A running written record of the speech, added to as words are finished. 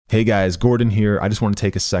Hey guys, Gordon here. I just want to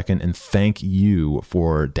take a second and thank you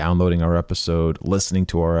for downloading our episode, listening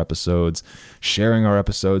to our episodes, sharing our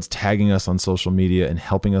episodes, tagging us on social media, and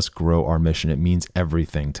helping us grow our mission. It means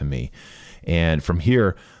everything to me. And from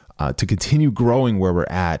here, to continue growing where we're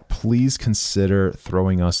at, please consider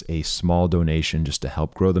throwing us a small donation just to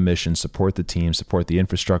help grow the mission, support the team, support the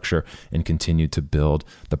infrastructure, and continue to build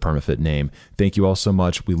the PermaFit name. Thank you all so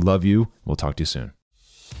much. We love you. We'll talk to you soon.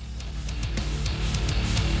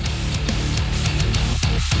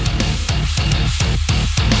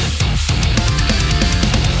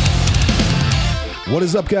 What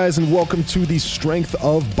is up, guys, and welcome to the Strength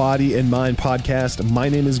of Body and Mind podcast. My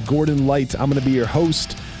name is Gordon Light. I'm going to be your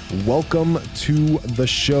host. Welcome to the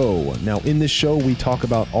show. Now, in this show, we talk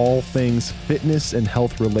about all things fitness and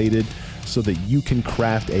health related so that you can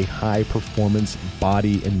craft a high-performance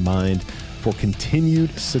body and mind for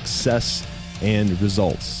continued success and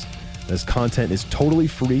results. This content is totally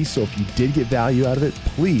free, so if you did get value out of it,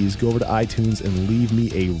 please go over to iTunes and leave me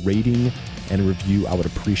a rating and a review. I would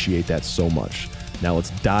appreciate that so much. Now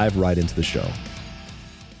let's dive right into the show.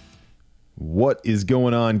 What is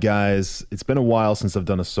going on, guys? It's been a while since I've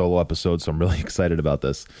done a solo episode, so I'm really excited about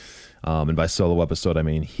this. And by solo episode, I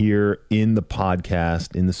mean here in the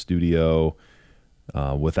podcast, in the studio,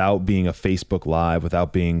 without being a Facebook Live,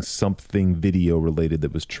 without being something video related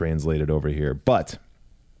that was translated over here. But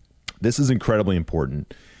this is incredibly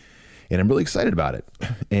important, and I'm really excited about it.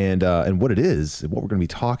 And what it is, what we're going to be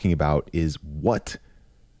talking about is what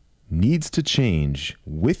needs to change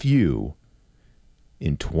with you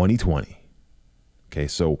in 2020. Okay,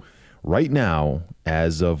 so right now,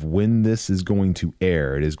 as of when this is going to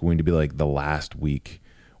air, it is going to be like the last week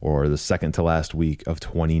or the second to last week of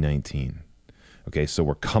 2019. Okay, so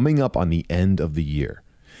we're coming up on the end of the year.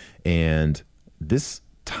 And this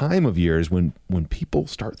time of year is when people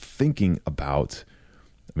start thinking about,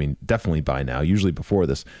 I mean, definitely by now, usually before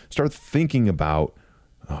this, start thinking about,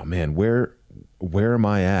 oh man, where am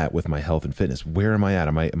I at with my health and fitness? Where am I at?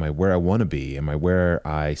 Am I where I want to be? Am I where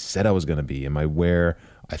I said I was going to be? Am I where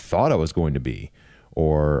I thought I was going to be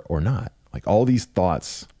or not? Like, all these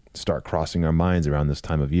thoughts start crossing our minds around this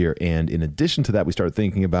time of year. And in addition to that, we start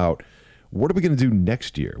thinking about, what are we going to do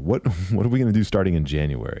next year? What are we going to do starting in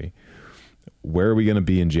January? Where are we going to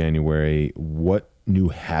be in January? What new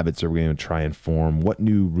habits are we going to try and form? What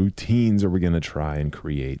new routines are we going to try and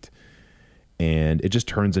create? And it just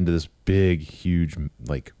turns into this big, huge,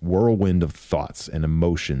 like, whirlwind of thoughts and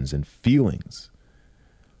emotions and feelings.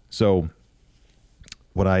 So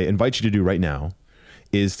what I invite you to do right now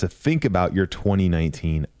is to think about your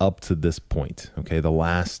 2019 up to this point, okay, the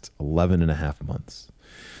last 11 and a half months.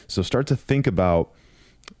 So start to think about,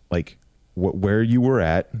 like, where you were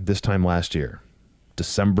at this time last year,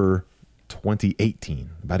 December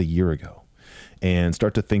 2018, about a year ago, and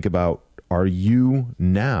start to think about, are you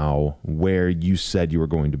now where you said you were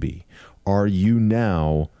going to be? Are you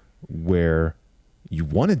now where you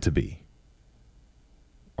wanted to be?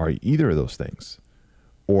 Are you either of those things?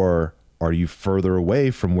 Or are you further away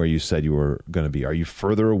from where you said you were going to be? Are you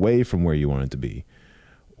further away from where you wanted to be?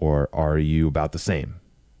 Or are you about the same?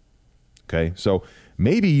 Okay, so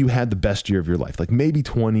maybe you had the best year of your life. Like, maybe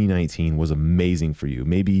 2019 was amazing for you.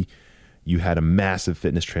 Maybe you had a massive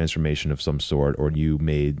fitness transformation of some sort, or you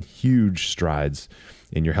made huge strides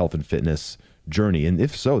in your health and fitness journey. And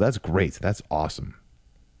if so, that's great. That's awesome.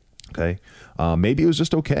 Okay. Maybe it was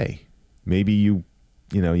just okay. Maybe you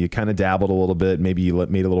kind of dabbled a little bit. Maybe you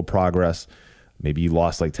made a little progress. Maybe you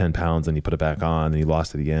lost like 10 pounds and you put it back on, and you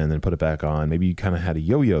lost it again, then put it back on. Maybe you kind of had a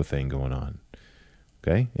yo-yo thing going on.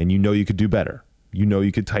 Okay. And you could do better.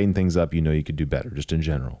 You could tighten things up. You could do better just in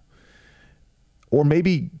general. Or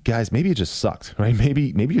maybe, guys, maybe it just sucked, right?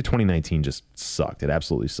 Maybe your 2019 just sucked. It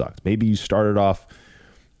absolutely sucked. Maybe you started off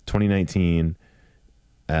 2019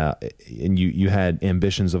 and you had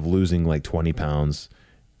ambitions of losing like 20 pounds.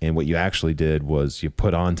 And what you actually did was you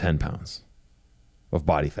put on 10 pounds of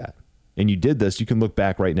body fat. And you did this. You can look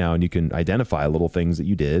back right now and you can identify little things that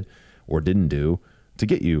you did or didn't do to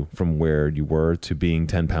get you from where you were to being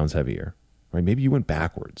 10 pounds heavier, right? Maybe you went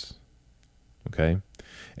backwards. Okay.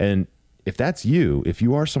 And if that's you, if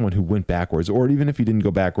you are someone who went backwards, or even if you didn't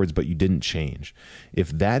go backwards, but you didn't change,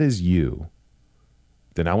 if that is you,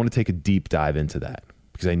 then I want to take a deep dive into that,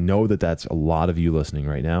 because I know that that's a lot of you listening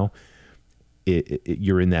right now.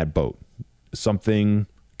 You're in that boat. Something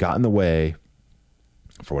got in the way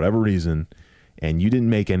for whatever reason, and you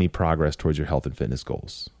didn't make any progress towards your health and fitness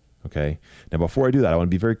goals. Okay. Now, before I do that, I want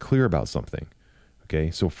to be very clear about something.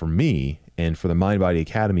 Okay. So for me and for the Mind Body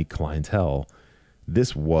Academy clientele,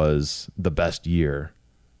 this was the best year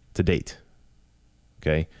to date.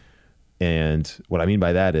 Okay. And what I mean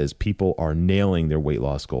by that is people are nailing their weight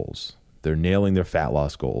loss goals. They're nailing their fat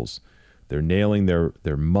loss goals. They're nailing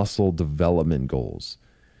their muscle development goals.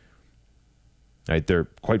 Right?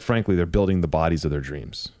 Quite frankly, they're building the bodies of their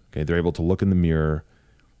dreams. Okay. They're able to look in the mirror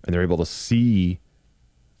and they're able to see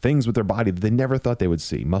things with their body that they never thought they would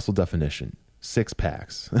see. Muscle definition, six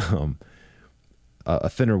packs, a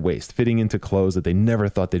thinner waist, fitting into clothes that they never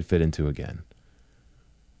thought they'd fit into again.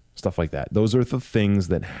 Stuff like that. Those are the things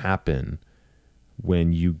that happen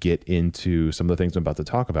when you get into some of the things I'm about to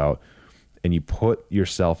talk about and you put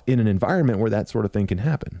yourself in an environment where that sort of thing can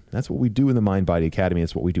happen. That's what we do in the Mind Body Academy.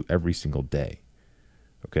 It's what we do every single day.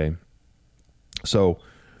 Okay. So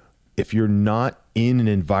if you're not in an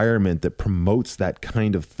environment that promotes that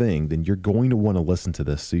kind of thing, then you're going to want to listen to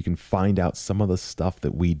this so you can find out some of the stuff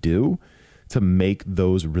that we do to make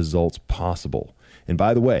those results possible. And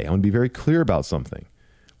by the way, I want to be very clear about something.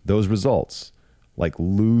 Those results, like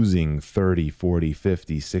losing 30, 40,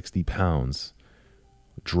 50, 60 pounds,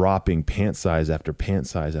 dropping pant size after pant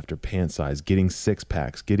size after pant size, getting six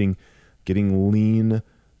packs, getting lean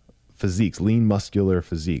physiques, lean muscular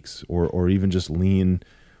physiques, or even just lean,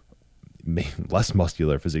 less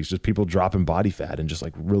muscular physiques, just people dropping body fat and just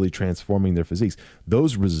like really transforming their physiques.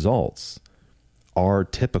 Those results are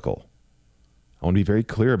typical. I want to be very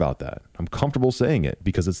clear about that. I'm comfortable saying it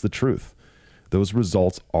because it's the truth. Those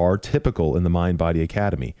results are typical in the Mind Body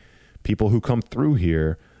Academy. People who come through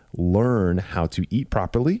here learn how to eat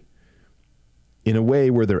properly in a way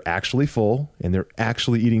where they're actually full and they're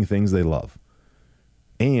actually eating things they love.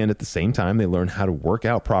 And at the same time, they learn how to work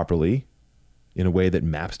out properly in a way that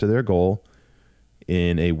maps to their goal,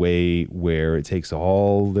 in a way where it takes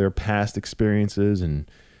all their past experiences and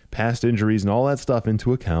past injuries and all that stuff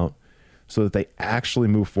into account so that they actually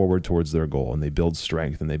move forward towards their goal and they build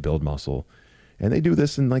strength and they build muscle. And they do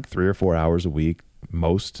this in like 3 or 4 hours a week,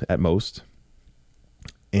 at most.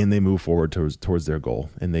 And they move forward towards their goal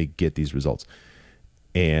and they get these results.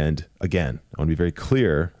 And again, I want to be very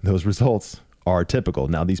clear, those results are typical.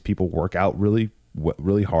 Now, these people work out really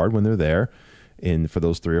hard when they're there. And for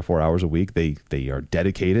those 3 or 4 hours a week, they are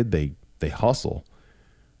dedicated, they hustle,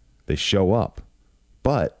 they show up.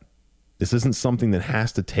 But this isn't something that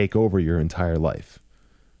has to take over your entire life.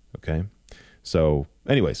 Okay? So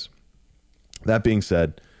anyways, that being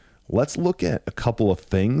said, let's look at a couple of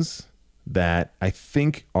things that I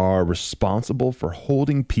think are responsible for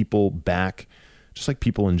holding people back, just like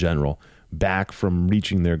people in general, back from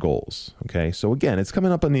reaching their goals. Okay. So again, it's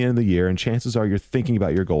coming up on the end of the year and chances are you're thinking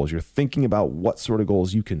about your goals. You're thinking about what sort of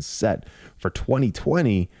goals you can set for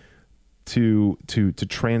 2020 to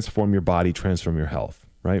transform your body, transform your health.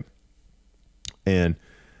 Right. And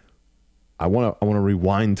I want to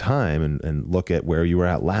rewind time and look at where you were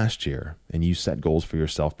at last year, and you set goals for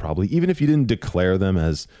yourself. Probably, even if you didn't declare them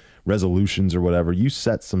as resolutions or whatever, you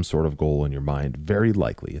set some sort of goal in your mind. Very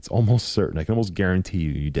likely. It's almost certain. I can almost guarantee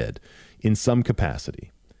you did in some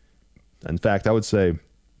capacity. In fact, I would say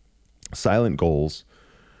silent goals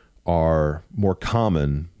are more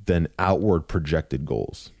common than outward projected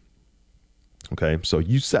goals. Okay. So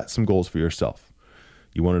you set some goals for yourself.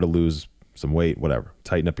 You wanted to lose some weight, whatever,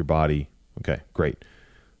 tighten up your body. Okay, great.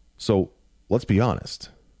 So let's be honest,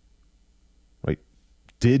 right?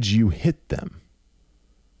 Did you hit them?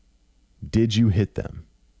 Did you hit them?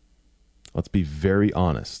 Let's be very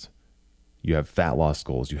honest. You have fat loss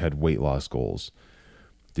goals. You had weight loss goals.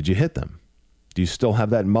 Did you hit them? Do you still have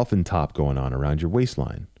that muffin top going on around your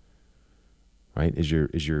waistline? Right? Is your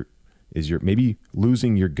maybe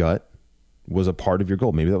losing your gut was a part of your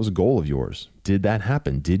goal? Maybe that was a goal of yours. Did that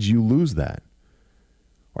happen? Did you lose that?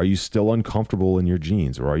 Are you still uncomfortable in your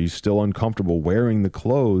jeans, or are you still uncomfortable wearing the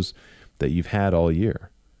clothes that you've had all year?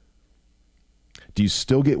 Do you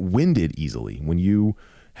still get winded easily when you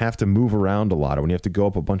have to move around a lot, or when you have to go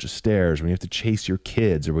up a bunch of stairs, when you have to chase your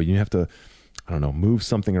kids, or when you have to, I don't know, move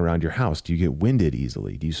something around your house? Do you get winded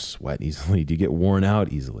easily? Do you sweat easily? Do you get worn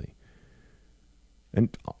out easily?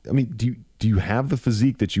 And I mean, do you have the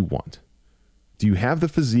physique that you want? Do you have the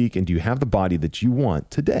physique and do you have the body that you want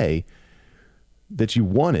today that you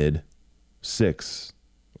wanted 6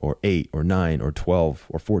 or 8 or 9 or 12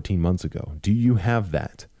 or 14 months ago? Do you have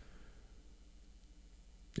that?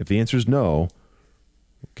 If the answer is no,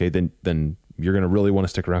 okay, then you're going to really want to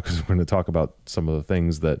stick around, because we're going to talk about some of the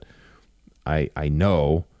things that I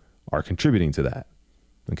know are contributing to that.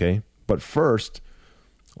 Okay. But first,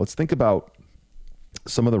 let's think about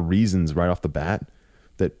some of the reasons right off the bat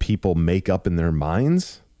that people make up in their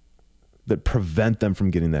minds that prevent them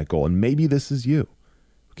from getting that goal. And maybe this is you.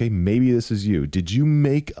 Okay. Maybe this is you. Did you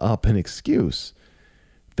make up an excuse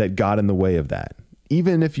that got in the way of that?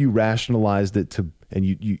 Even if you rationalized it and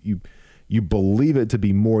you You believe it to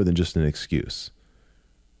be more than just an excuse.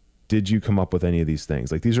 Did you come up with any of these things?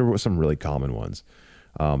 Like, these are some really common ones.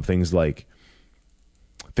 Things like,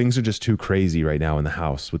 things are just too crazy right now in the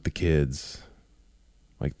house with the kids.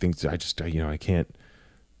 Like, things, I can't,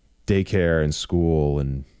 daycare and school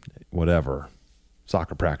and whatever,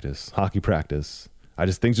 soccer practice, hockey practice.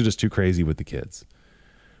 Things are just too crazy with the kids.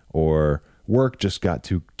 Or work just got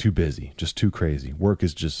too busy, just too crazy. Work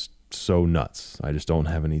is just so nuts. I just don't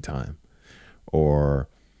have any time. Or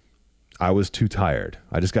I was too tired.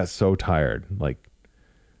 I just got so tired. Like,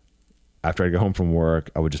 after I get home from work,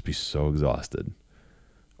 I would just be so exhausted.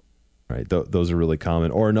 Right? Those are really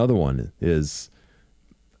common. Or another one is,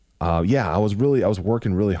 I was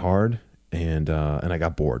working really hard and I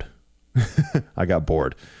got bored. I got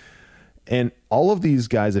bored. And all of these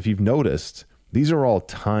guys, if you've noticed, these are all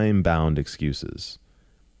time-bound excuses,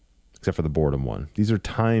 except for the boredom one. These are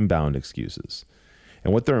time-bound excuses.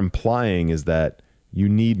 And what they're implying is that you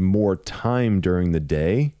need more time during the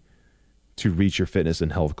day to reach your fitness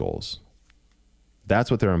and health goals. That's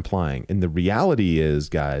what they're implying. And the reality is,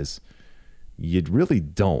 guys, you really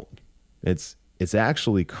don't. It's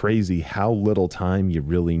actually crazy how little time you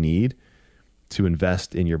really need to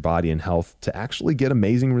invest in your body and health to actually get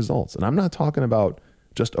amazing results. And I'm not talking about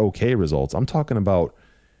just okay results. I'm talking about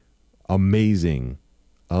amazing,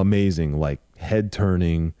 like head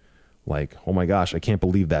turning, like, oh my gosh, I can't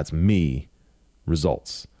believe that's me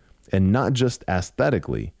results. And not just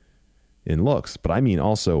aesthetically in looks, but I mean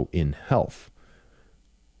also in health.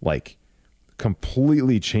 Like,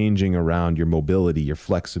 completely changing around your mobility, your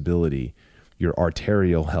flexibility, your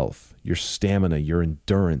arterial health, your stamina, your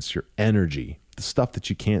endurance, your energy, the stuff that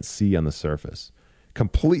you can't see on the surface.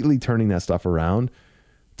 Completely turning that stuff around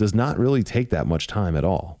does not really take that much time at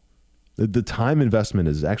all. The time investment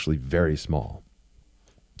is actually very small.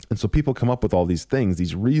 And so people come up with all these things,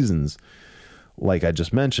 these reasons, like I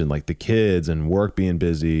just mentioned, like the kids and work being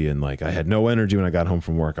busy, and like I had no energy when I got home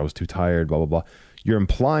from work. I was too tired, blah, blah, blah. You're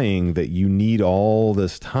implying that you need all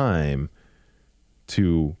this time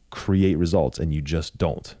to create results, and you just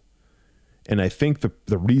don't. And I think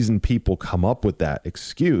the reason people come up with that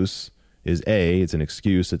excuse is it's an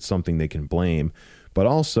excuse. It's something they can blame, but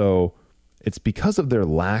also it's because of their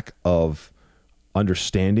lack of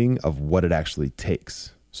understanding of what it actually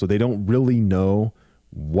takes. So they don't really know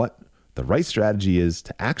what the right strategy is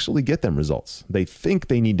to actually get them results. They think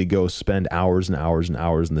they need to go spend hours and hours and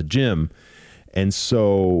hours in the gym. And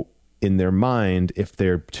so in their mind, if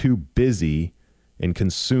they're too busy and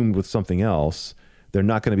consumed with something else, they're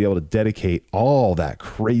not going to be able to dedicate all that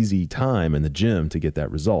crazy time in the gym to get that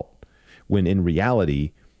result. When in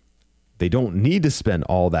reality, they don't need to spend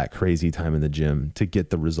all that crazy time in the gym to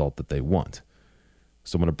get the result that they want.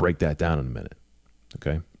 So I'm going to break that down in a minute.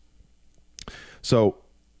 Okay. So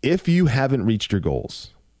if you haven't reached your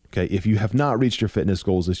goals, okay, if you have not reached your fitness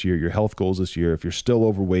goals this year, your health goals this year, if you're still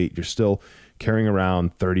overweight, you're still carrying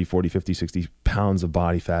around 30, 40, 50, 60 pounds of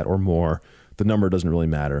body fat or more, the number doesn't really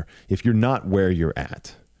matter. If you're not where you're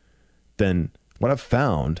at, then what I've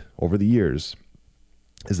found over the years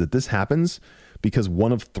is that this happens because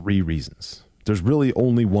one of three reasons. There's really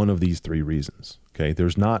only one of these three reasons. Okay.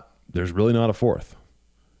 There's really not a fourth.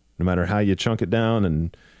 No matter how you chunk it down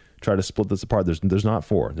and try to split this apart, there's not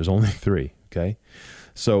four. There's only three. Okay.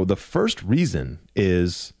 So the first reason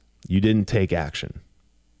is you didn't take action.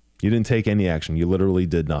 You didn't take any action. You literally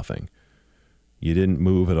did nothing. You didn't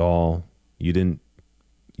move at all. You didn't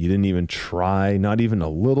even try, not even a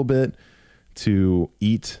little bit, to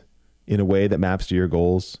eat in a way that maps to your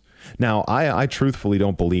goals. Now, I truthfully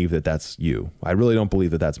don't believe that that's you. I really don't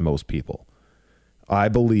believe that that's most people. I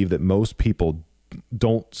believe that most people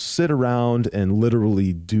don't sit around and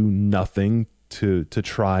literally do nothing to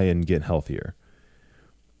try and get healthier.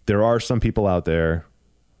 There are some people out there,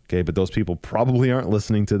 okay, but those people probably aren't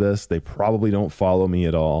listening to this. They probably don't follow me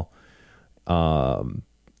at all.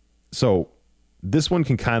 So this one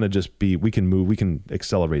can kind of just be, we can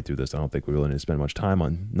accelerate through this. I don't think we really need to spend much time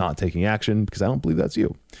on not taking action because I don't believe that's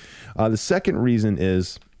you. The second reason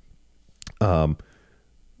is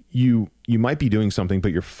you might be doing something,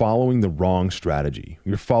 but you're following the wrong strategy.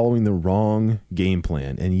 You're following the wrong game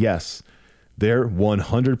plan. And yes, there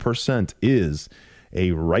 100% is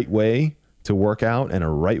a right way to work out and a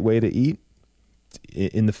right way to eat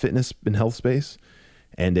in the fitness and health space,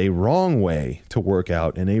 and a wrong way to work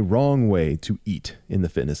out and a wrong way to eat in the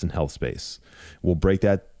fitness and health space. We'll break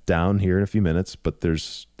that down here in a few minutes, but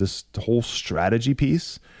there's this whole strategy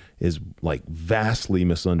piece is like vastly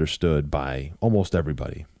misunderstood by almost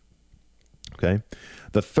everybody. Okay.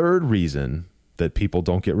 The third reason that people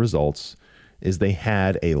don't get results is they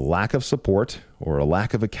had a lack of support or a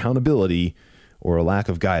lack of accountability or a lack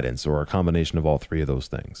of guidance or a combination of all three of those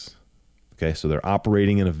things. Okay, so they're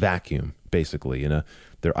operating in a vacuum, basically.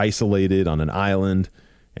 They're isolated on an island,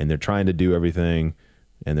 and they're trying to do everything,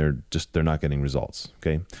 and they're not getting results.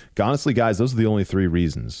 Okay, honestly, guys, those are the only three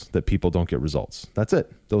reasons that people don't get results. That's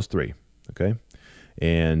it, those three. Okay,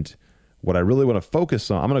 and what I really want to focus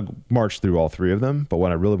on, I'm going to march through all three of them, but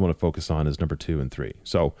what I really want to focus on is number 2 and 3.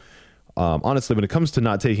 So, honestly, when it comes to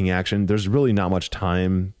not taking action, there's really not much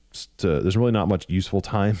useful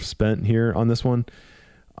time spent here on this one.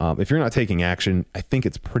 If you're not taking action, I think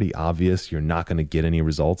it's pretty obvious you're not going to get any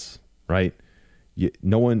results, right?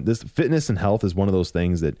 This fitness and health is one of those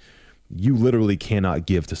things that you literally cannot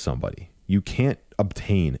give to somebody. You can't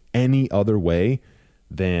obtain any other way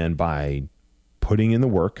than by putting in the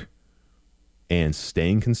work and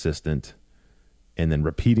staying consistent and then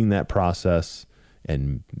repeating that process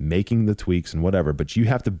and making the tweaks and whatever. But you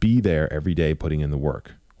have to be there every day putting in the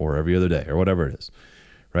work, or every other day, or whatever it is,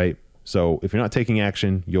 right? So if you're not taking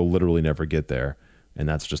action, you'll literally never get there. And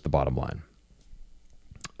that's just the bottom line.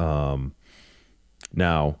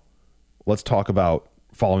 Now, let's talk about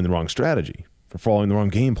following the wrong strategy, for following the wrong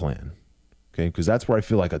game plan. Okay, because that's where I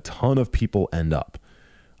feel like a ton of people end up.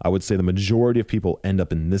 I would say the majority of people end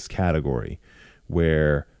up in this category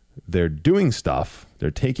where they're doing stuff,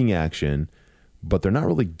 they're taking action, but they're not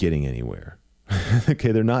really getting anywhere.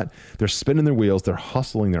 Okay, they're spinning their wheels, they're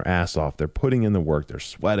hustling their ass off, they're putting in the work, they're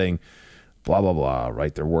sweating, blah, blah, blah,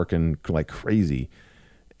 right? They're working like crazy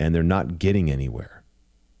and they're not getting anywhere.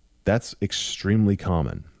 That's extremely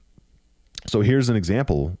common. So here's an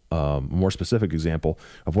example, a more specific example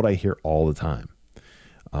of what I hear all the time.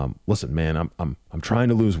 Listen, man, I'm trying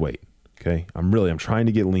to lose weight. Okay. I'm trying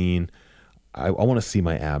to get lean. I want to see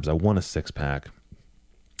my abs. I want a 6-pack.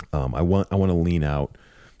 I want to lean out,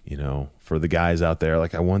 for the guys out there.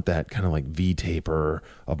 Like I want that kind of like V taper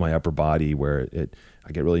of my upper body where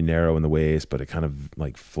I get really narrow in the waist, but it kind of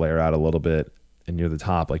like flare out a little bit and near the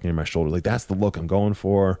top, like near my shoulder. Like that's the look I'm going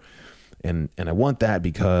for. And I want that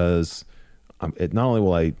because not only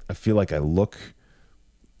will I feel like I look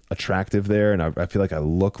attractive there, and I feel like I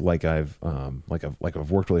look like I've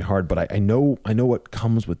worked really hard, but I know what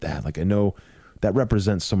comes with that. Like I know that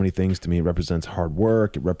represents so many things to me. It represents hard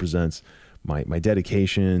work. It represents my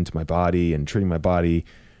dedication to my body and treating my body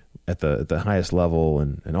at the highest level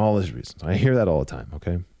and all these reasons. I hear that all the time.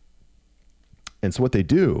 Okay. And so what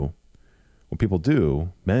people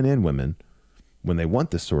do, men and women, when they want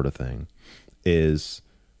this sort of thing, is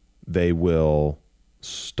they will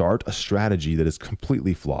start a strategy that is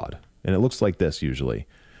completely flawed. And it looks like this usually.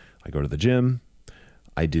 I go to the gym.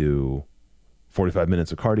 I do 45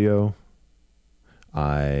 minutes of cardio.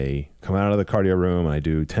 I come out of the cardio room and I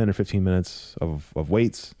do 10 or 15 minutes of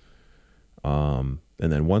weights. And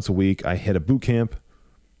then once a week I hit a boot camp.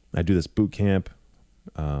 I do this boot camp.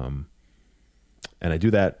 And I do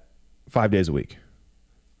that 5 days a week.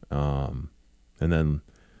 And then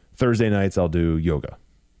Thursday nights I'll do yoga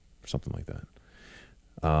or something like that.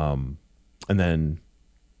 And then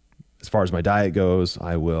as far as my diet goes,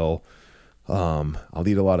 I'll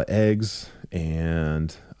eat a lot of eggs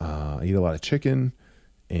and I eat a lot of chicken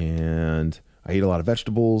and I eat a lot of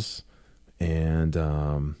vegetables and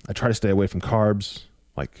I try to stay away from carbs,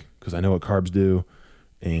 like, because I know what carbs do.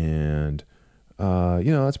 And,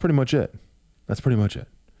 that's pretty much it.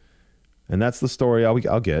 And that's the story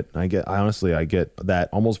I get. I get that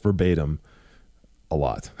almost verbatim a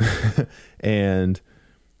lot. And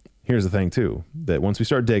here's the thing too, that once we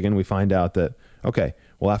start digging, we find out that, okay,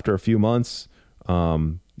 well, after a few months,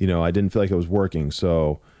 I didn't feel like it was working.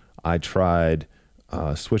 So I tried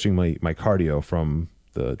switching my cardio from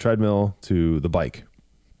the treadmill to the bike.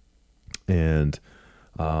 And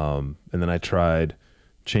then I tried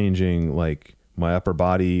changing like my upper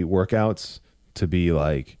body workouts to be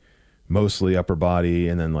like mostly upper body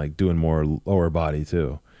and then like doing more lower body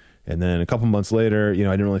too. And then a couple months later, I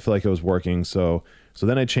didn't really feel like it was working. So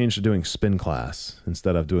then I changed to doing spin class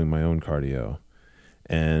instead of doing my own cardio.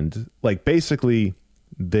 And like basically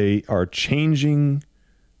they are changing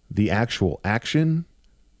the actual action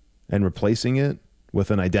and replacing it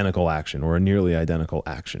with an identical action or a nearly identical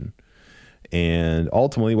action. And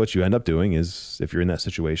ultimately what you end up doing is, if you're in that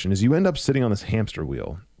situation, is you end up sitting on this hamster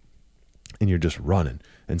wheel and you're just running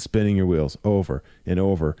and spinning your wheels over and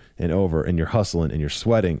over and over, and you're hustling and you're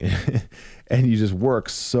sweating and you just work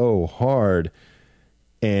so hard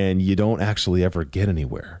and you don't actually ever get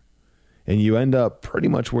anywhere. And you end up pretty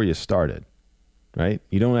much where you started, right?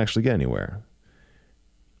 You don't actually get anywhere.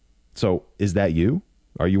 So is that you?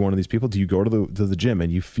 Are you one of these people? Do you go to the gym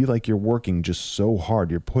and you feel like you're working just so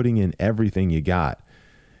hard? You're putting in everything you got.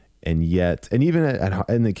 And yet, and even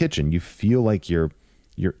in the kitchen, you feel like you're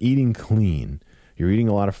eating clean. You're eating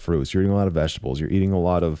a lot of fruits. You're eating a lot of vegetables. You're eating a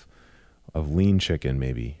lot of lean chicken,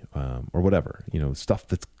 maybe, or whatever, stuff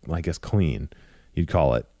that's, I guess, clean, you'd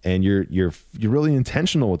call it. And you're really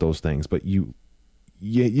intentional with those things, but you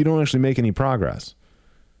don't actually make any progress.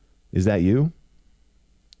 Is that you?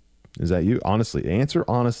 Is that you? Honestly, answer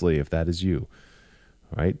honestly if that is you,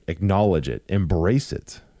 right? Acknowledge it, embrace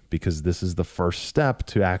it, because this is the first step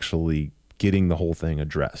to actually getting the whole thing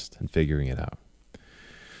addressed and figuring it out.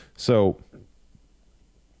 So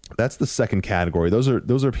that's the second category. Those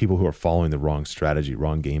are people who are following the wrong strategy,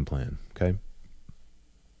 wrong game plan. Okay.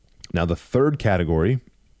 Now the third category,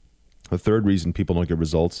 the third reason people don't get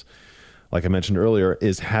results, like I mentioned earlier,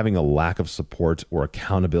 is having a lack of support or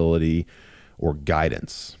accountability or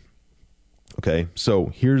guidance. Okay. So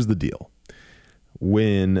here's the deal.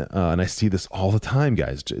 When, and I see this all the time,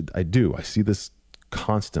 guys, I see this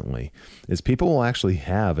constantly, is people will actually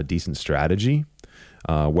have a decent strategy,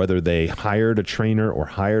 whether they hired a trainer or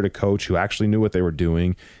hired a coach who actually knew what they were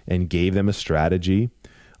doing and gave them a strategy,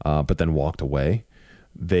 but then walked away.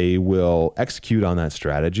 They will execute on that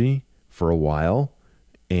strategy for a while,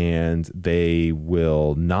 and they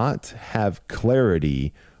will not have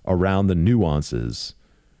clarity around the nuances,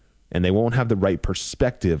 and they won't have the right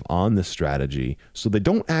perspective on the strategy. So they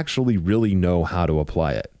don't actually really know how to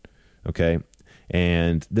apply it. Okay.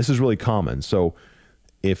 And this is really common. So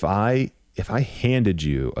if I handed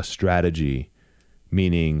you a strategy,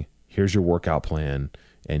 meaning here's your workout plan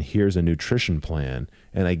and here's a nutrition plan,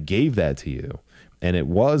 and I gave that to you, and it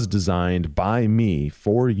was designed by me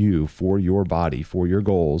for you, for your body, for your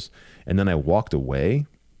goals, and then I walked away,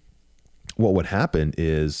 what would happen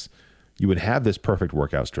is you would have this perfect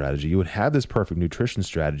workout strategy. You would have this perfect nutrition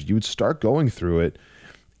strategy. You would start going through it,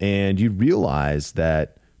 and you'd realize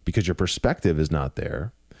that because your perspective is not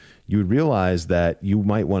there, you would realize that you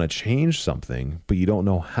might want to change something, but you don't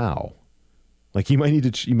know how. Like you might need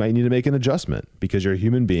to make an adjustment because you're a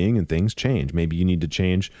human being and things change. Maybe you need to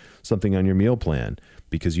change something on your meal plan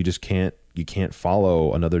because you can't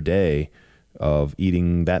follow another day of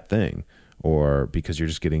eating that thing, or because you're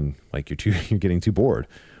just getting like you're getting too bored,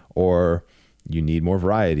 or you need more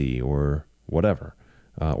variety, or whatever,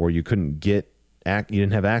 or you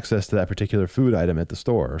didn't have access to that particular food item at the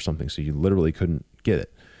store or something, so you literally couldn't get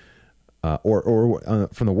it. Or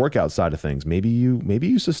from the workout side of things, maybe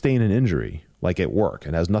you sustain an injury like at work.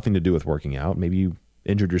 It has nothing to do with working out. Maybe you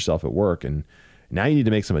injured yourself at work, and now you need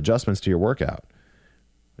to make some adjustments to your workout,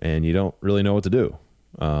 and you don't really know what to do.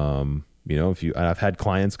 I've had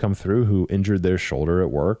clients come through who injured their shoulder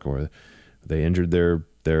at work, or they injured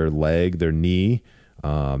their leg, their knee,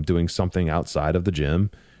 doing something outside of the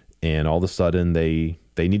gym, and all of a sudden they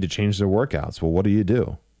need to change their workouts. Well, what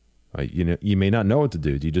do? You may not know what to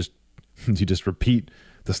do. Do you just repeat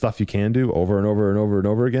the stuff you can do over and over and over and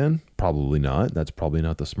over again? Probably not. That's probably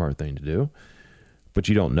not the smart thing to do. But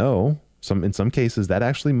you don't know. In some cases, that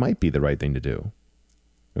actually might be the right thing to do.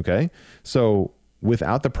 Okay? So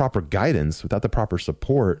without the proper guidance, without the proper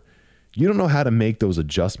support, you don't know how to make those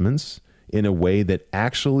adjustments in a way that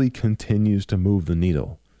actually continues to move the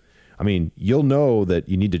needle. I mean, you'll know that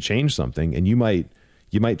you need to change something, and you might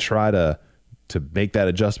try to make that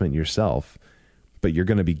adjustment yourself, but you're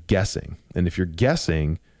going to be guessing. And if you're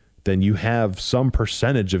guessing, then you have some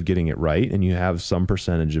percentage of getting it right, and you have some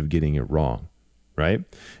percentage of getting it wrong, right?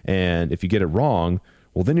 And if you get it wrong,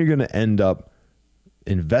 well, then you're going to end up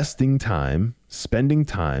investing time, spending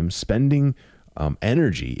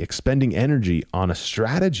energy, expending energy on a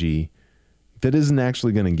strategy that isn't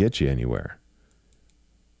actually going to get you anywhere,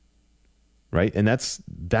 right? And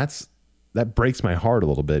that breaks my heart a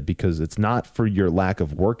little bit, because it's not for your lack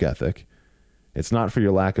of work ethic. It's not for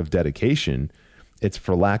your lack of dedication. It's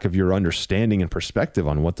for lack of your understanding and perspective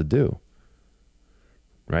on what to do.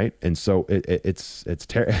 Right. And so it's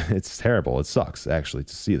terrible. It sucks actually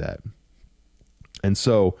to see that. And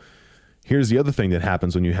so here's the other thing that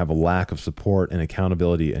happens when you have a lack of support and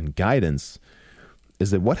accountability and guidance,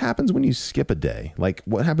 is that what happens when you skip a day? Like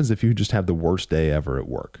what happens if you just have the worst day ever at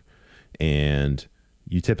work, and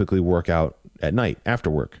you typically work out at night after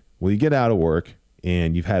work? Well, you get out of work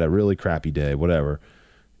and you've had a really crappy day, whatever,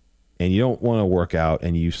 and you don't want to work out,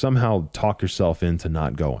 and you somehow talk yourself into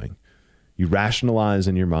not going. You rationalize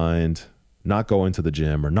in your mind not going to the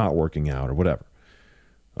gym or not working out or whatever.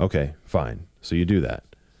 Okay, fine. So you do that.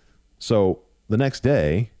 So the next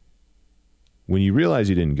day, when you realize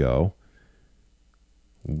you didn't go,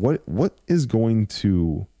 what is going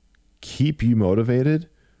to keep you motivated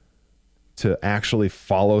to actually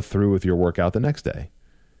follow through with your workout the next day.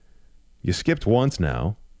 You skipped once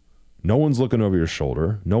now. No one's looking over your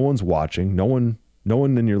shoulder. No one's watching. No one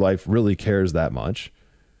in your life really cares that much.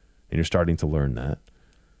 And you're starting to learn that.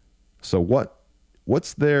 So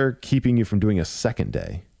what's there keeping you from doing a second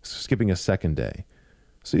day? Skipping a second day.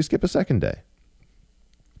 So you skip a second day.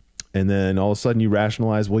 And then all of a sudden you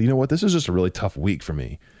rationalize, well, you know what? This is just a really tough week for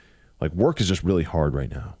me. Like work is just really hard right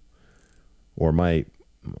now. Or I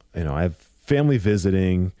have family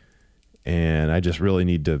visiting and I just really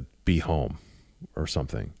need to be home or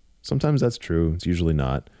something. Sometimes that's true. It's usually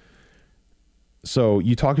not. So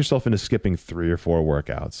you talk yourself into skipping 3 or 4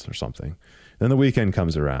 workouts or something. Then the weekend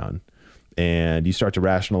comes around and you start to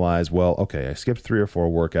rationalize, well, okay, I skipped 3 or 4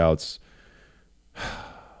 workouts.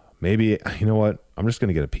 Maybe, you know what? I'm just going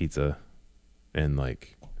to get a pizza and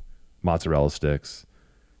like mozzarella sticks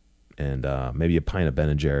and maybe a pint of Ben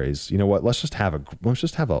and Jerry's. You know what? Let's just have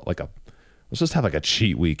like a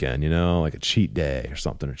cheat weekend, like a cheat day or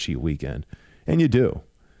something, or cheat weekend. And you do.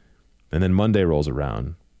 And then Monday rolls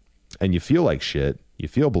around and you feel like shit. You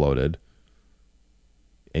feel bloated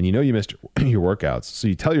and you missed your workouts. So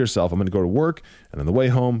you tell yourself, I'm going to go to work and on the way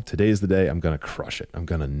home, today's the day. I'm going to crush it. I'm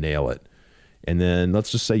going to nail it. And then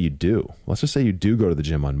let's just say you do. Let's just say you do go to the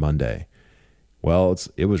gym on Monday. Well,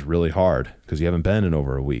 it was really hard because you haven't been in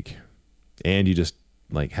over a week and you just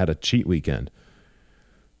like had a cheat weekend.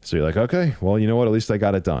 So you're like, okay, well, you know what? At least I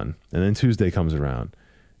got it done. And then Tuesday comes around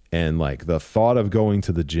and like the thought of going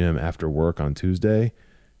to the gym after work on Tuesday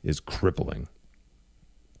is crippling.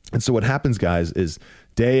 And so what happens, guys, is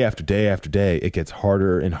day after day after day, it gets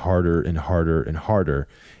harder and harder and harder and harder.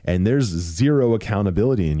 And there's zero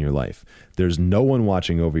accountability in your life. There's no one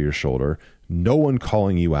watching over your shoulder. No one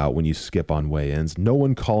calling you out when you skip on weigh-ins. No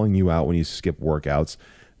one calling you out when you skip workouts.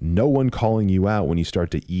 No one calling you out when you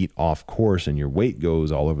start to eat off course and your weight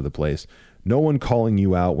goes all over the place. No one calling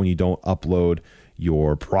you out when you don't upload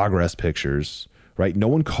your progress pictures, right? No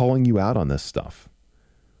one calling you out on this stuff.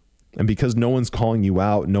 And because no one's calling you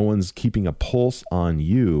out, no one's keeping a pulse on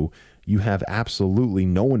you, you have absolutely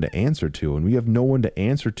no one to answer to. And we have no one to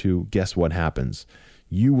answer to, guess what happens?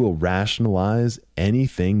 You will rationalize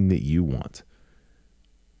anything that you want.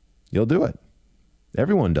 You'll do it.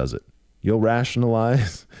 Everyone does it. You'll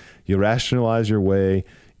rationalize your way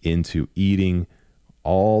into eating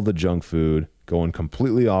all the junk food, going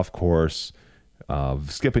completely off course,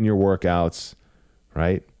 skipping your workouts,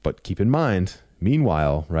 right? But keep in mind,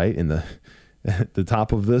 meanwhile, right, at the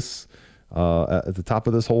top of this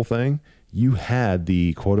whole thing, you had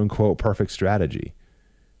the quote unquote perfect strategy.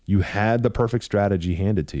 You had the perfect strategy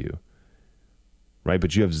handed to you, right?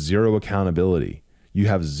 But you have zero accountability. You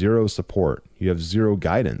have zero support. You have zero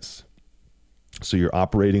guidance. So you're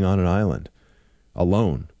operating on an island,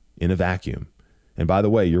 alone, in a vacuum. And by the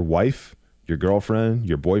way, your wife, your girlfriend,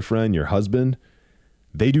 your boyfriend, your husband,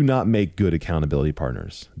 they do not make good accountability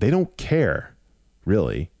partners. They don't care,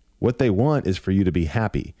 really. What they want is for you to be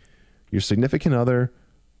happy. Your significant other,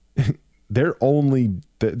 the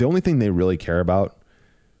only thing they really care about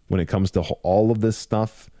when it comes to all of this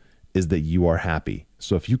stuff is that you are happy.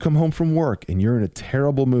 So if you come home from work and you're in a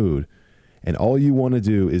terrible mood and all you want to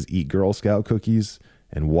do is eat Girl Scout cookies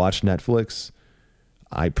and watch Netflix,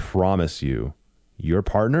 I promise you, your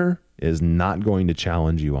partner is not going to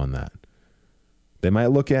challenge you on that. They might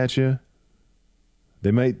look at you.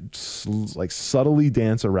 They might like subtly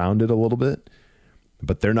dance around it a little bit,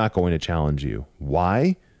 but they're not going to challenge you.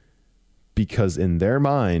 Why? Because in their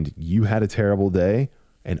mind, you had a terrible day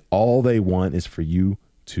and all they want is for you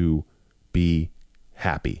to be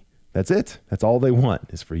happy. That's it. That's all they want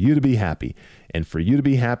is for you to be happy. And for you to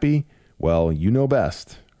be happy, well, you know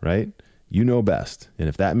best, right? You know best. And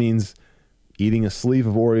if that means eating a sleeve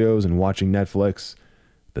of Oreos and watching Netflix,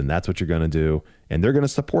 then that's what you're going to do. And they're going to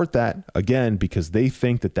support that, again, because they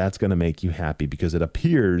think that that's going to make you happy, because it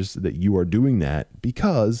appears that you are doing that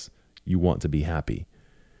because you want to be happy.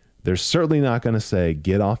 They're certainly not going to say,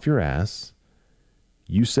 get off your ass.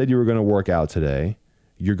 You said you were going to work out today.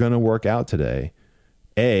 You're going to work out today.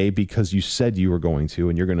 A, because you said you were going to,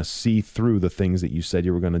 and you're going to see through the things that you said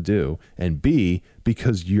you were going to do. And B,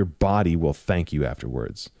 because your body will thank you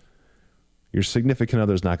afterwards. Your significant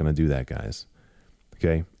other is not going to do that, guys.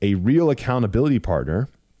 Okay. A real accountability partner,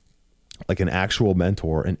 like an actual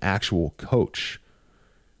mentor, an actual coach,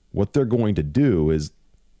 what they're going to do is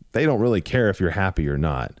they don't really care if you're happy or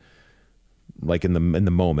not, like in the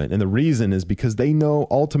moment. And the reason is because they know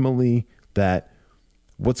ultimately that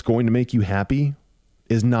what's going to make you happy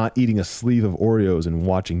is not eating a sleeve of Oreos and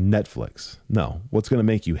watching Netflix. No, what's going to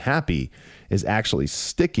make you happy is actually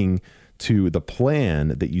sticking to the plan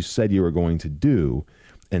that you said you were going to do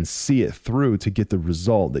and see it through to get the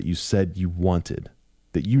result that you said you wanted,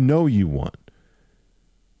 that you know you want.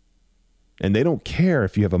 And they don't care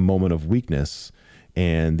if you have a moment of weakness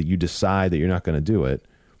and that you decide that you're not going to do it.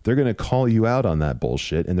 They're going to call you out on that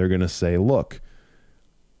bullshit, and they're going to say, look,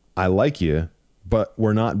 I like you, but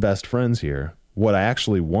we're not best friends here. What I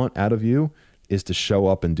actually want out of you is to show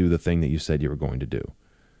up and do the thing that you said you were going to do.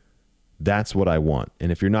 That's what I want.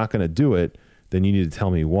 And if you're not going to do it, then you need to tell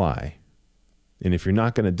me why. And if you're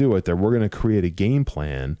not going to do it, then we're going to create a game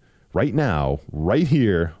plan right now, right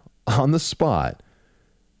here on the spot,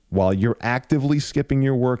 while you're actively skipping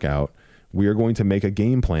your workout. We are going to make a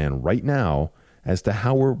game plan right now as to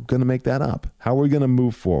how we're going to make that up. How are we going to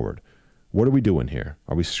move forward? What are we doing here?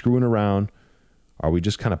 Are we screwing around? Are we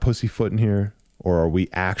just kind of pussyfooting here? Or are we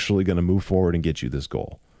actually going to move forward and get you this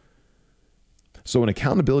goal? So an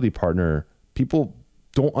accountability partner, people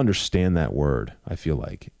don't understand that word, I feel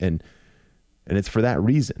like. And it's for that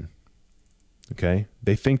reason. Okay?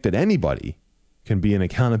 They think that anybody can be an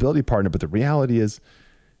accountability partner, but the reality is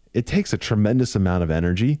it takes a tremendous amount of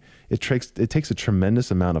energy. It takes a tremendous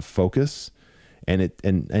amount of focus, and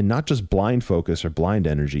not just blind focus or blind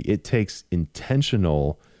energy. It takes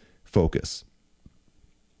intentional focus.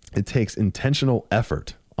 It takes intentional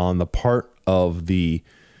effort on the part of the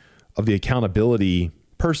accountability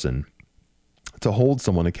person to hold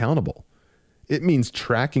someone accountable. It means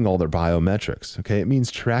tracking all their biometrics. Okay. It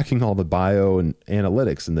means tracking all the bio and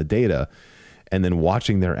analytics and the data, and then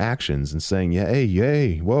watching their actions and saying, yeah,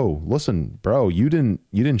 hey, whoa, listen, bro, you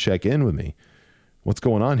didn't check in with me. What's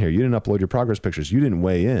going on here? You didn't upload your progress pictures. You didn't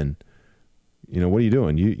weigh in. What are you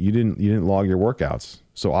doing? You didn't log your workouts.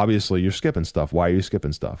 So obviously you're skipping stuff. Why are you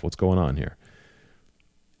skipping stuff? What's going on here?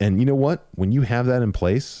 And you know what? When you have that in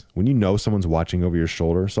place, when you know someone's watching over your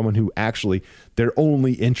shoulder, someone who actually their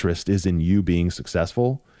only interest is in you being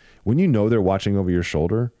successful, when you know they're watching over your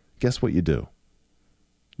shoulder, guess what you do?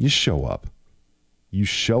 You show up. You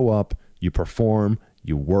show up, you perform,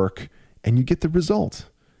 you work, and you get the result.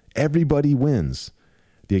 Everybody wins.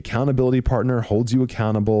 The accountability partner holds you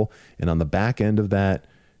accountable, and on the back end of that,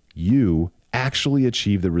 you actually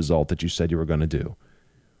achieve the result that you said you were going to do.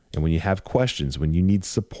 And when you have questions, when you need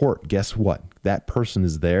support, guess what? That person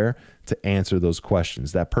is there to answer those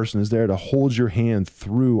questions. That person is there to hold your hand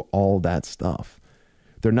through all that stuff.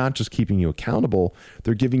 They're not just keeping you accountable,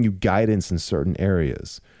 they're giving you guidance in certain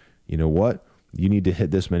areas. You know what? You need to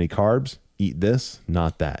hit this many carbs, eat this,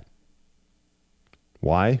 not that.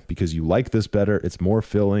 Why? Because you like this better, it's more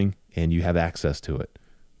filling, and you have access to it.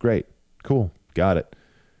 Great, cool, got it.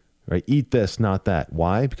 Right? Eat this, not that.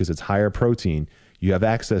 Why? Because it's higher protein. You have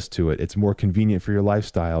access to it. It's more convenient for your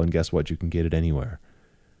lifestyle, and guess what? You can get it anywhere.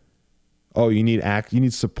 Oh, you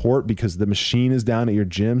need support because the machine is down at your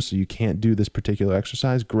gym, so you can't do this particular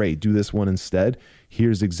exercise. Great, do this one instead.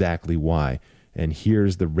 Here's exactly why. And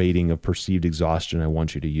here's the rating of perceived exhaustion I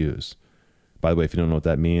want you to use. By the way, if you don't know what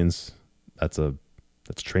that means, that's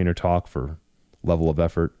trainer talk for level of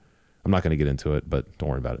effort. I'm not going to get into it, but don't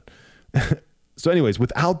worry about it. So anyways,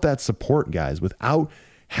 without that support, guys, without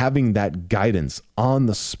having that guidance on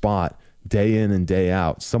the spot, day in and day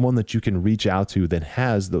out, someone that you can reach out to that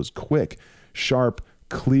has those quick, sharp,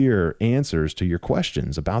 clear answers to your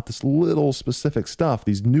questions about this little specific stuff,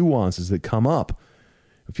 these nuances that come up.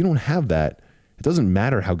 If you don't have that, it doesn't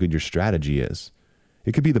matter how good your strategy is.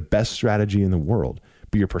 It could be the best strategy in the world,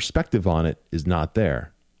 but your perspective on it is not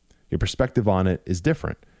there. Your perspective on it is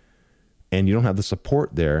different, and you don't have the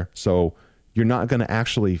support there. So you're not going to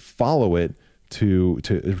actually follow it to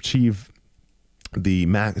achieve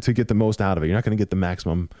to get the most out of it. You're not going to get the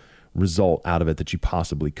maximum result out of it that you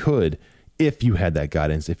possibly could if you had that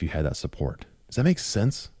guidance, if you had that support. Does that make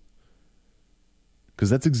sense? Because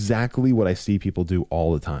that's exactly what I see people do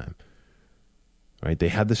all the time. Right? They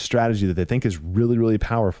have this strategy that they think is really, really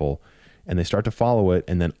powerful, and they start to follow it,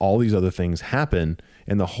 and then all these other things happen,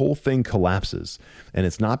 and the whole thing collapses. And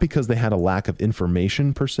it's not because they had a lack of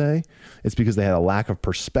information per se. It's because they had a lack of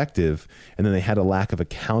perspective, and then they had a lack of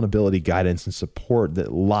accountability, guidance, and support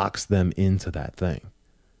that locks them into that thing.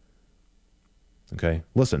 Okay?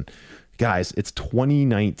 Listen, guys, it's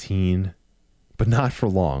 2019, but not for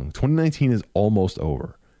long. 2019 is almost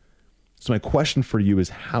over. So my question for you is,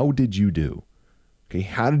 how did you do? Okay,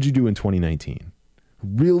 how did you do in 2019?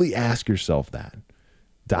 Really ask yourself that.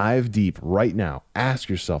 Dive deep right now. Ask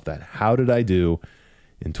yourself that. How did I do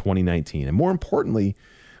in 2019? And more importantly,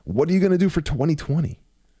 what are you going to do for 2020?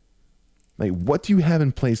 Like, what do you have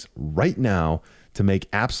in place right now to make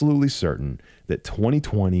absolutely certain that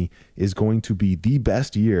 2020 is going to be the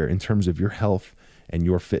best year in terms of your health and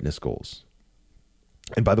your fitness goals?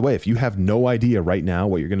 And by the way, if you have no idea right now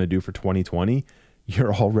what you're going to do for 2020,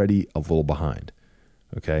 you're already a little behind.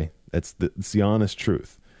 Okay. It's the honest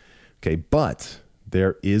truth. Okay. But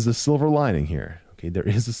there is a silver lining here. Okay. There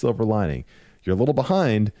is a silver lining. You're a little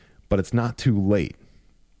behind, but it's not too late.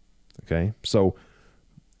 Okay. So,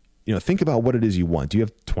 think about what it is you want. Do you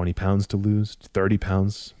have 20 pounds to lose, 30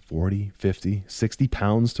 pounds, 40, 50, 60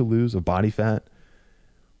 pounds to lose of body fat?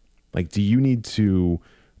 Like, do you need to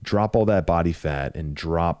drop all that body fat and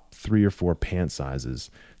drop 3 or 4 pant sizes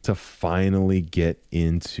to finally get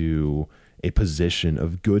into a position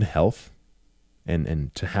of good health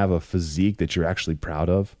and to have a physique that you're actually proud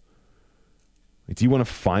of? Like, do you want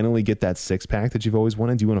to finally get that 6-pack that you've always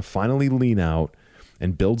wanted? Do you want to finally lean out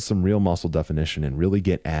and build some real muscle definition and really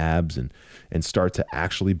get abs and start to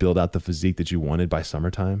actually build out the physique that you wanted by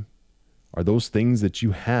summertime? Are those things that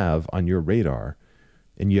you have on your radar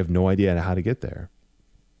and you have no idea how to get there?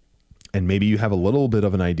 And maybe you have a little bit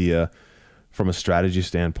of an idea from a strategy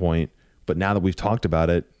standpoint, but now that we've talked about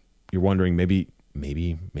it, you're wondering maybe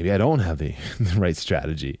I don't have the right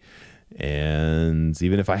strategy. And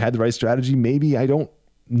even if I had the right strategy, maybe I don't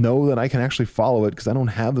know that I can actually follow it because I don't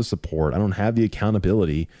have the support, I don't have the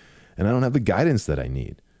accountability, and I don't have the guidance that I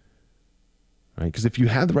need. Right? Because if you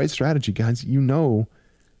have the right strategy, guys,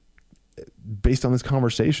 based on this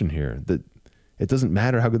conversation here, that it doesn't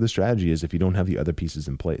matter how good the strategy is if you don't have the other pieces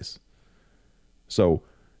in place. So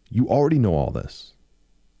you already know all this.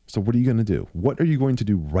 So what are you going to do? What are you going to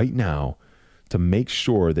do right now to make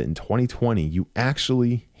sure that in 2020 you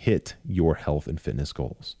actually hit your health and fitness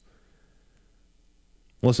goals?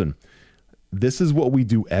 Listen, this is what we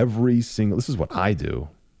do this is what I do.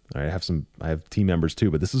 All right, I have team members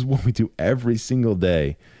too, but this is what we do every single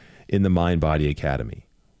day in the Mind Body Academy.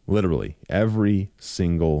 Literally every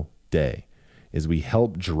single day is we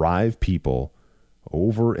help drive people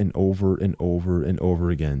over and over and over and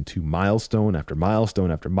over again to milestone after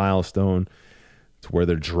milestone after milestone, to where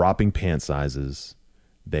they're dropping pant sizes.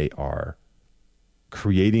 They are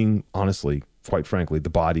creating, honestly, quite frankly,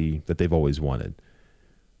 the body that they've always wanted.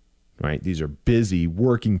 Right? These are busy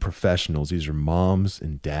working professionals. These are moms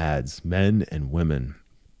and dads, men and women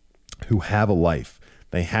who have a life.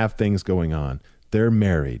 They have things going on. They're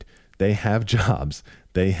married. They have jobs.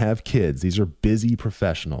 They have kids. These are busy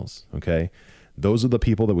professionals. Okay. Those are the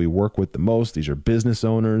people that we work with the most. These are business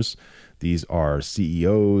owners. These are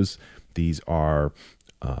CEOs. These are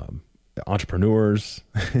entrepreneurs.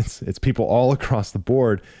 It's people all across the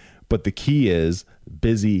board. But the key is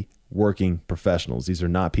busy working professionals. These are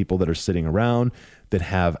not people that are sitting around that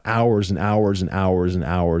have hours and hours and hours and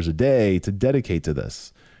hours a day to dedicate to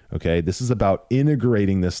this. Okay. This is about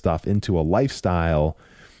integrating this stuff into a lifestyle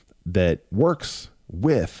that works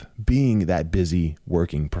with being that busy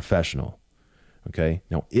working professional. Okay.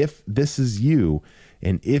 Now, if this is you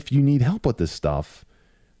and if you need help with this stuff,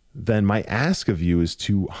 then my ask of you is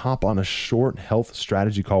to hop on a short health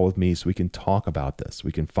strategy call with me so we can talk about this.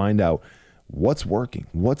 We can find out what's working,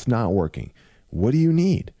 what's not working. What do you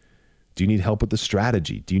need? Do you need help with the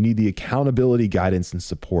strategy? Do you need the accountability, guidance, and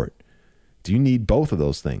support? Do you need both of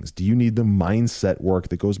those things? Do you need the mindset work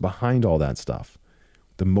that goes behind all that stuff?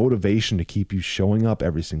 The motivation to keep you showing up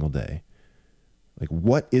every single day? Like,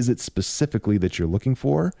 what is it specifically that you're looking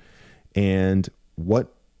for? And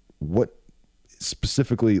what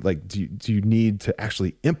specifically, like, do you need to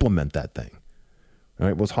actually implement that thing? All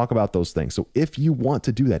right, we'll talk about those things. So if you want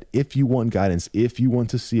to do that, if you want guidance, if you want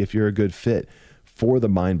to see if you're a good fit for the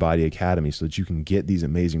Mind Body Academy so that you can get these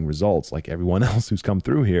amazing results like everyone else who's come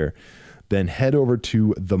through here, then head over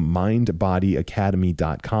to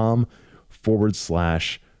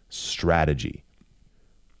themindbodyacademy.com/strategy.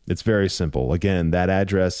 It's very simple. Again, that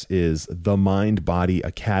address is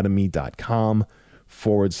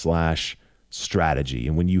themindbodyacademy.com/strategy.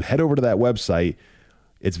 And when you head over to that website,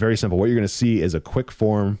 it's very simple. What you're going to see is a quick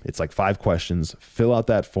form. It's like 5 questions. Fill out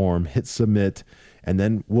that form, hit submit, and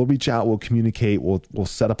then we'll reach out, we'll communicate, we'll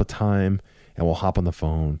set up a time, and we'll hop on the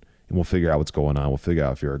phone, and we'll figure out what's going on. We'll figure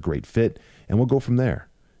out if you're a great fit, and we'll go from there.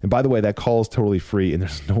 And by the way, that call is totally free, and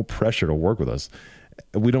there's no pressure to work with us.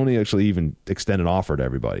 We don't actually even extend an offer to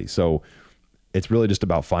everybody. So it's really just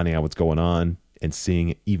about finding out what's going on and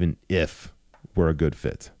seeing even if we're a good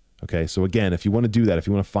fit. Okay. So again, if you want to do that, if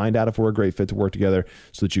you want to find out if we're a great fit to work together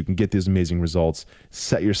so that you can get these amazing results,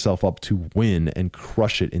 set yourself up to win and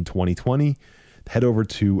crush it in 2020, head over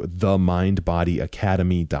to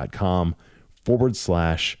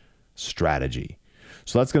themindbodyacademy.com/strategy.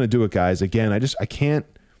 So that's going to do it, guys. Again, I can't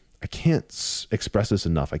express this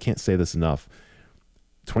enough. I can't say this enough.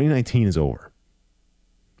 2019 is over.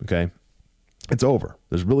 Okay. It's over.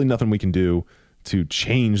 There's really nothing we can do to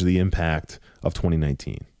change the impact of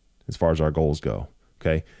 2019 as far as our goals go.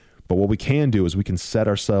 Okay. But what we can do is we can set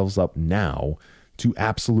ourselves up now to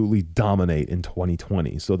absolutely dominate in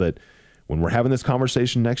 2020 so that when we're having this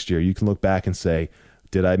conversation next year, you can look back and say,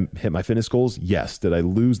 did I hit my fitness goals? Yes. Did I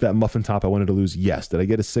lose that muffin top I wanted to lose? Yes. Did I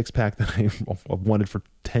get a six pack that I wanted for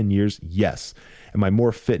 10 years? Yes. Am I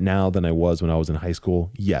more fit now than I was when I was in high school?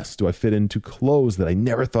 Yes. Do I fit into clothes that I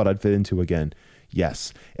never thought I'd fit into again?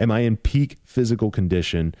 Yes. Am I in peak physical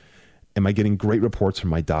condition? Am I getting great reports from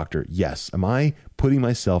my doctor? Yes. Am I putting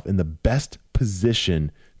myself in the best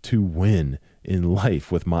position to win in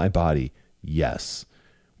life with my body? Yes.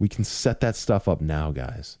 We can set that stuff up now,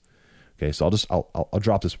 guys. Okay, so I'll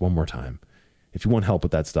drop this one more time. If you want help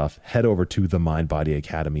with that stuff, head over to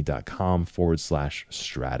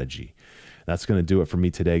themindbodyacademy.com/strategy. That's going to do it for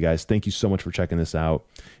me today, guys. Thank you so much for checking this out.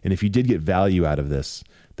 And if you did get value out of this,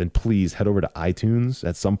 then please head over to iTunes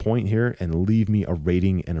at some point here and leave me a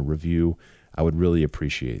rating and a review. I would really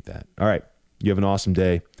appreciate that. All right, you have an awesome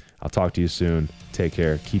day. I'll talk to you soon. Take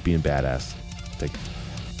care. Keep being badass. Take care.